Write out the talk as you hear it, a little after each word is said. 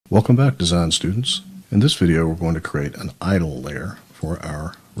Welcome back, design students. In this video, we're going to create an idle layer for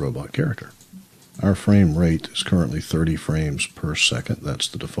our robot character. Our frame rate is currently 30 frames per second. That's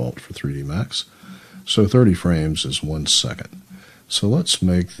the default for 3D Max. So 30 frames is 1 second. So let's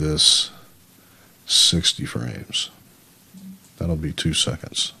make this 60 frames. That'll be 2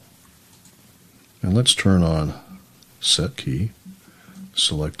 seconds. And let's turn on Set Key,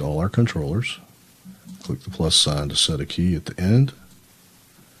 select all our controllers, click the plus sign to set a key at the end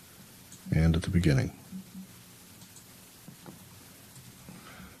and at the beginning.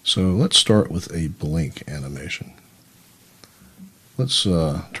 So let's start with a blink animation. Let's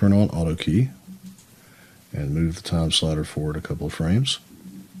turn on Auto Key and move the time slider forward a couple of frames,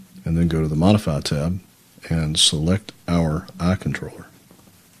 and then go to the Modify tab and select our eye controller.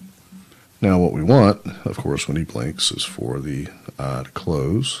 Now what we want, of course, when he blinks is for the eye to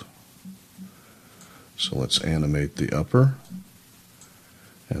close. So let's animate the upper,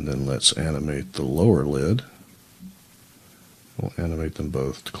 and then let's animate the lower lid. We'll animate them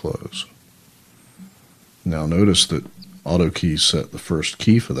both to close. Now notice that Auto Key set the first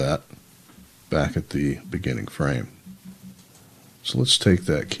key for that back at the beginning frame. So let's take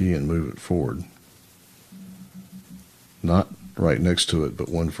that key and move it forward. Not right next to it, but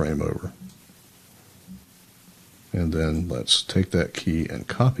 1 frame over. And then let's take that key and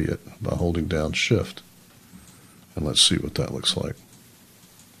copy it by holding down Shift. And let's see what that looks like.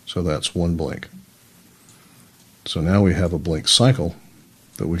 So that's 1 blink. So now we have a blink cycle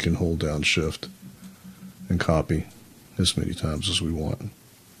that we can hold down Shift and copy as many times as we want.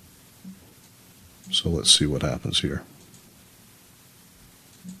 So let's see what happens here.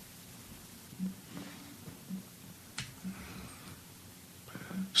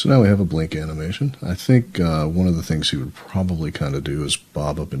 So now we have a blink animation. I think one of the things he would probably kind of do is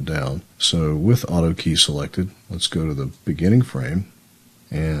bob up and down. So with Auto Key selected, let's go to the beginning frame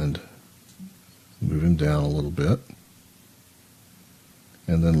and move him down a little bit.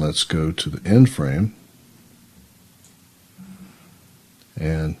 And then let's go to the end frame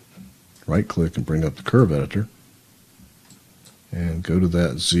and right click and bring up the curve editor and go to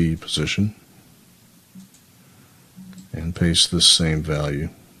that Z position and paste this same value,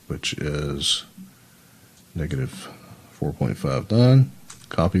 which is -4.59.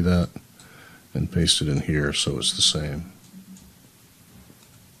 Copy that and paste it in here so it's the same.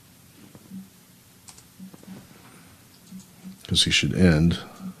 Because he should end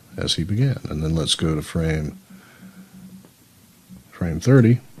as he began. And then let's go to frame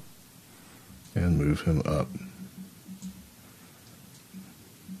 30 and move him up.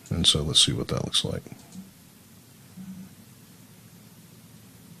 And so let's see what that looks like.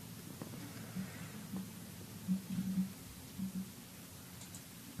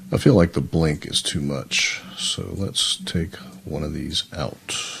 I feel like the blink is too much, so let's take one of these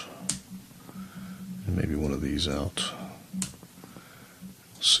out, and maybe one of these out.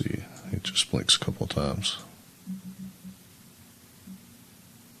 Let's see, it just blinks a couple of times.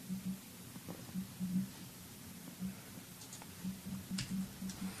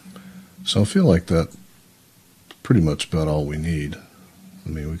 So I feel like that's pretty much about all we need. I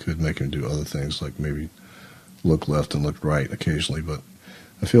mean, we could make him do other things, like maybe look left and look right occasionally, but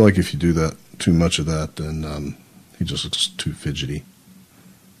I feel like if you do that, too much of that, then he just looks too fidgety.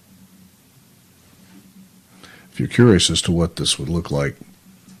 If you're curious as to what this would look like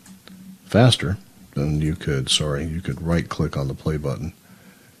faster, then you could right click on the play button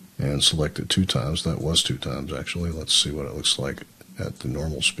and select it 2 times. That was 2 times actually. Let's see what it looks like at the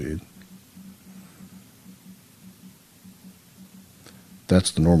normal speed. That's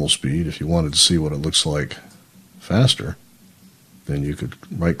the normal speed. If you wanted to see what it looks like faster, then you could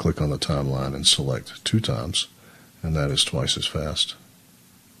right click on the timeline and select 2 times, and that is twice as fast.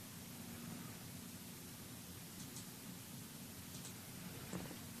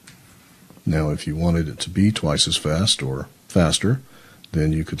 Now if you wanted it to be twice as fast or faster,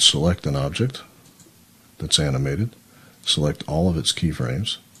 then you could select an object that's animated, select all of its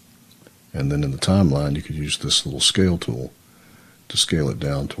keyframes, and then in the timeline you could use this little scale tool to scale it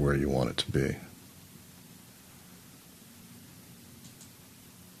down to where you want it to be.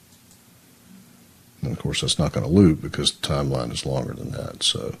 And of course that's not going to loop because the timeline is longer than that.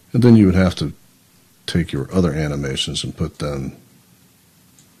 So, and then you would have to take your other animations and put them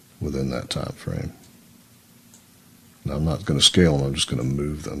within that time frame. Now I'm not going to scale them, I'm just going to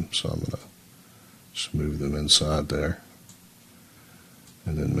move them. So I'm going to just move them inside there,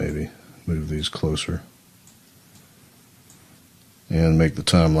 and then maybe move these closer and make the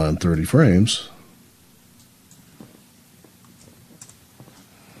timeline 30 frames.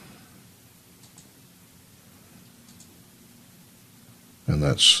 And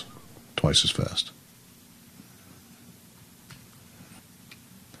that's twice as fast.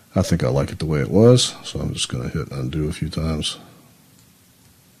 I think I like it the way it was, so I'm just going to hit undo a few times.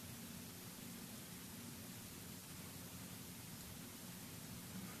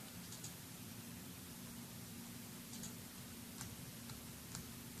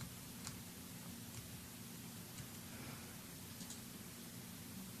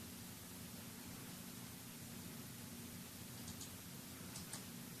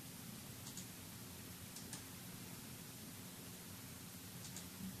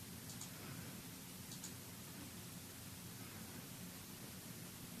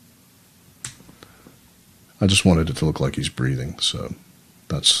 I just wanted it to look like he's breathing, so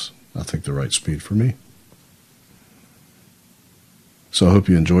that's, I think, the right speed for me. So I hope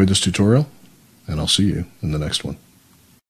you enjoyed this tutorial, and I'll see you in the next one.